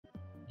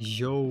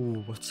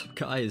Yo, what's up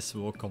guys,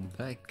 welcome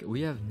back.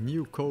 We have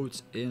new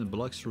codes in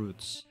Blox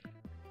Roots.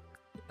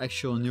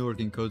 Actual new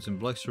working codes in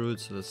Blox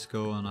Roots. Let's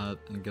go on ahead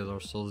and get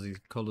ourselves the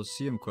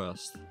Colosseum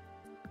quest.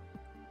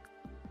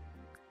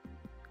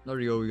 There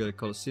you go, we got a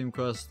Colosseum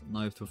quest. Now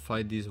I have to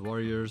fight these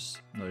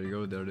warriors. There you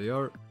go, there they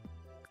are.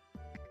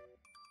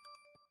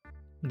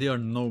 They are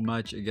no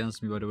match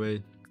against me, by the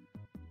way.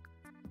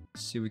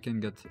 See, we can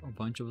get a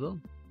bunch of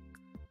them.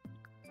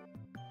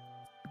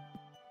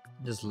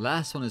 This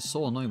last one is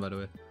so annoying, by the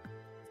way.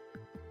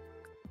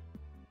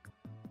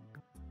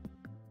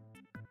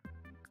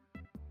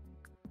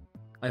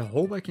 I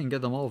hope I can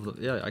get them all of them.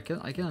 Yeah, I can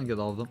get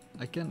all of them.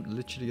 I can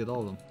literally get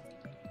all of them.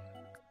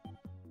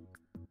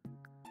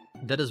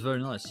 That is very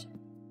nice.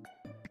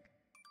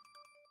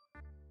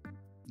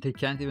 They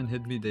can't even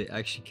hit me. They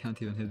actually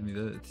can't even hit me.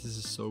 This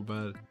is so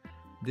bad.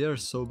 They are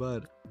so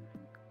bad.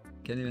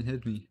 Can't even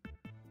hit me.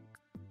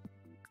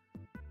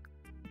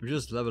 We're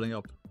just leveling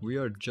up. We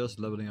are just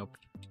leveling up.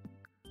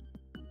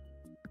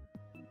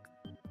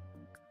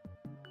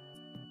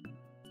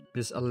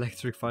 This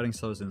electric fighting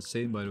style is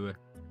insane, by the way.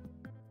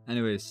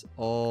 Anyways,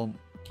 I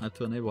have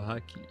to enable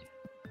Haki.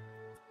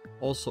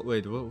 Also,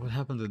 wait, what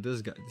happened to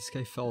this guy? This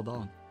guy fell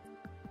down.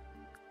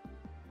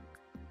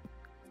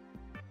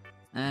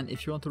 And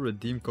if you want to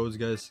redeem codes,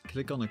 guys,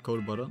 click on the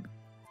code button.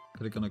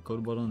 Click on the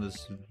code button,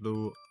 this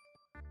blue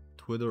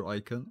Twitter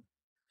icon.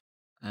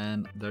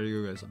 And there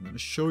you go, guys. I'm gonna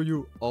show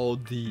you all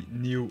the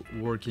new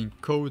working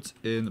codes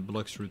in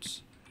Blox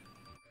Roots.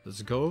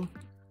 Let's go.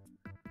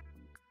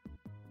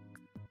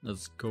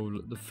 Let's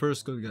go. The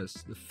first code,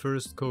 guys. The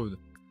first code.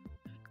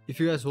 If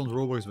you guys want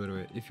Robux, by the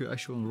way, if you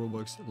actually want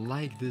Robux,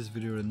 like this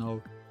video right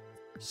now.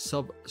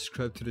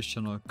 Subscribe to this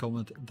channel.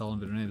 Comment down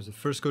with your names. The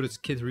first code is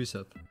Kit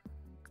Reset.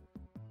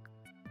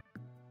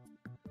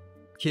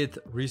 Kit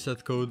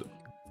Reset code.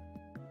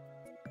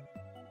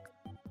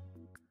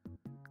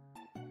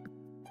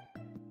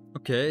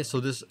 Okay, so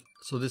this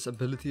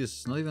ability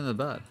is not even that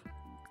bad.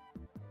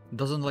 It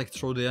doesn't like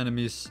throw the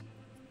enemies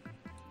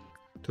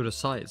to the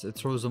sides, it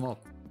throws them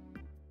up.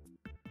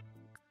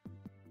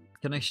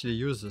 Can actually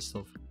use this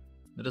stuff.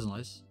 That is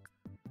nice.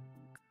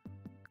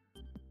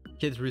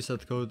 Kit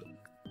Reset code.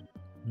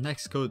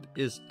 Next code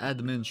is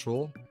admin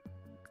troll.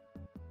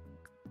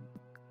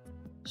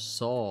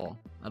 Saw.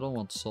 I don't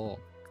want saw.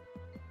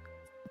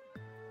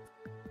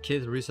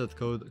 Kit Reset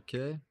code,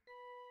 okay.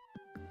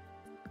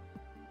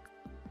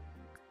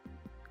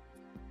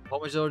 How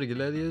much are the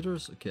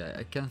gladiators? Okay,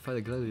 I can't fight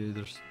the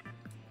gladiators.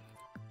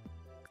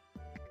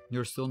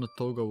 You're still in the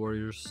Toga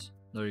warriors.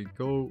 There you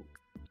go.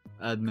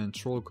 Admin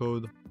troll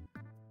code.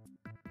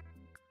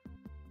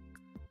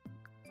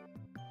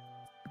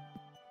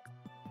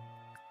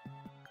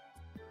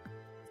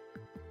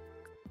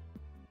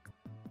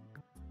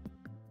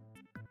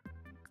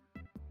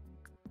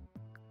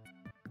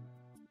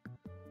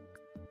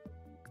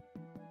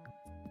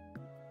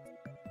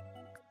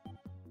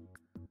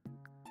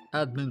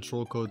 Admin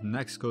troll code.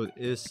 Next code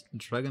is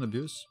Dragon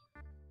Abuse.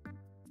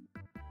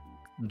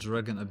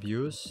 Dragon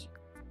Abuse.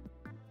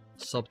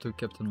 Sub to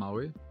Captain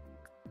Maui.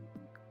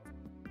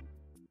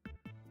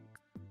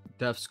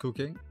 Dev's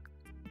Cooking.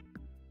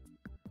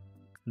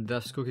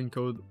 Dev's Cooking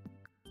code.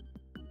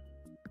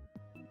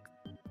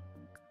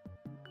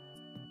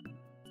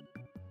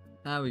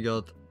 And we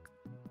got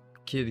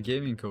Kid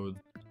Gaming code.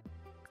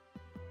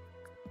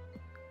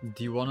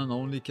 The one and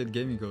only Kid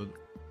Gaming code.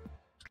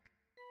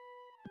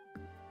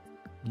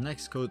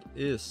 Next code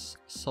is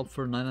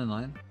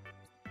Subfer999.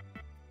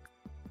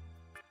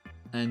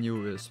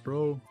 NU is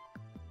Pro.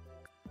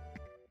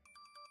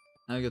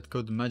 And I got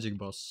code Magic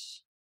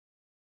Boss.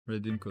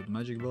 Redeem code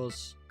Magic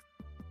Boss.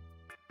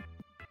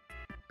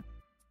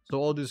 So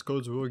all these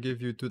codes will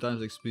give you 2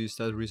 times XP,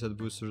 stat reset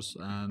boosters,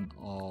 and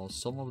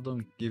some of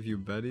them give you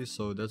baddies,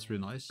 so that's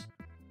really nice.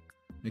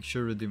 Make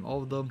sure to redeem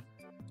all of them.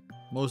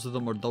 Most of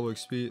them are double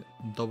XP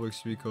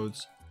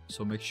codes.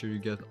 So make sure you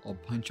get a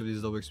bunch of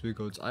these double XP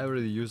codes. I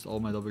already used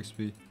all my double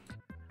XP,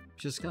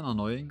 which is kind of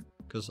annoying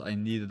because I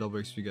need a double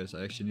XP, guys.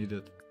 I actually need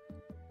it.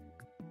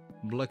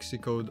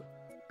 Blexi code.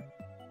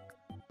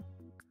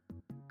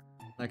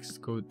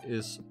 Next code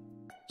is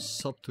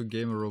Sub to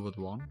Gamer Robot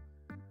 1.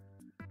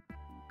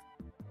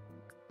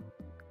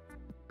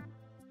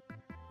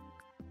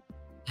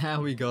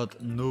 And we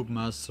got Noob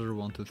Master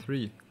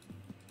 123.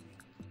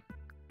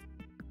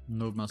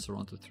 Noob Master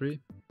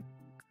 123.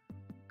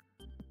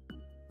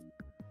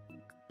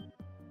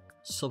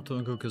 Sub to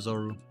Uncle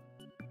Kazaru.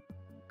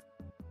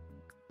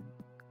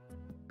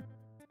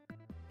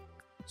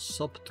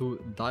 Sub to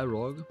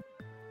Dyrog.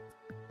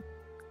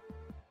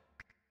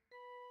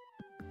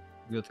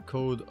 We got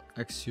code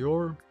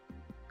Axior.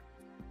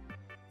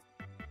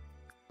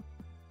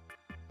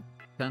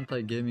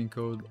 Kantai Gaming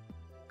code.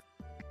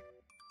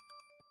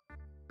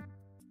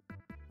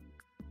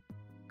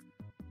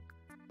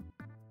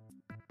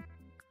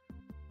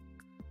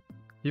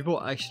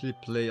 People actually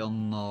play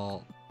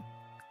on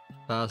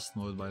fast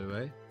mode, by the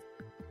way.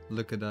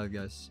 Look at that,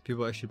 guys.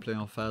 People actually play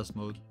on fast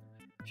mode.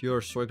 If you are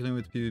struggling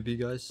with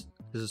PvP, guys,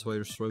 this is why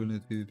you're struggling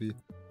with PvP.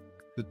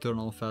 To turn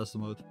on fast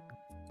mode.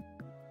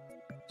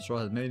 Straw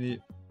Hat Mani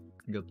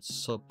got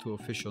sub to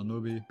official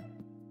newbie.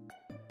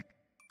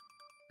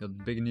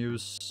 Got big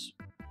news.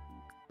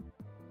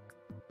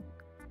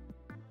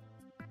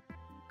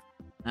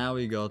 Now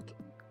we got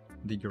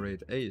the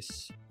Great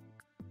Ace.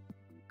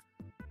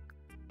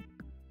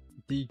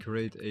 The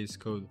Great Ace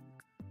code.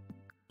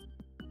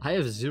 I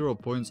have 0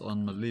 points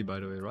on melee, by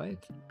the way,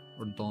 right?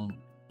 Or don't.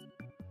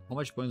 How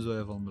much points do I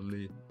have on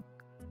melee?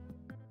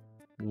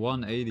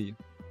 180.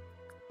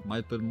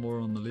 Might put more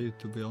on melee,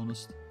 to be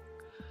honest.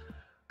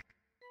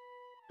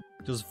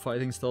 Because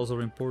fighting styles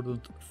are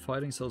important.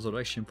 Fighting styles are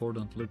actually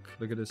important.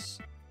 Look at this.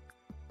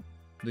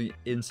 Doing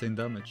insane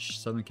damage.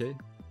 7k.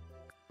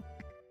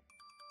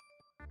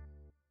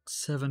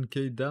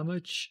 7k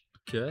damage.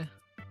 Okay.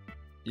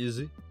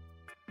 Easy.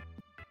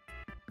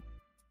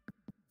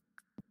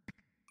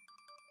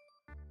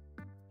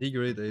 The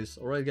Great Ace.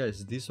 Alright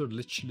guys, these are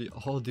literally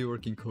all the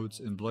working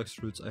codes in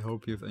Blox Roots. I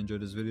hope you've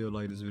enjoyed this video.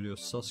 Like this video,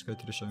 subscribe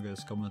to the channel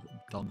guys, comment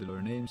down below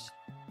your names.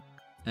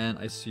 And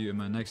I see you in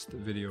my next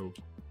video.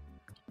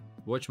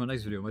 Watch my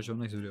next video,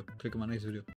 click on my next video.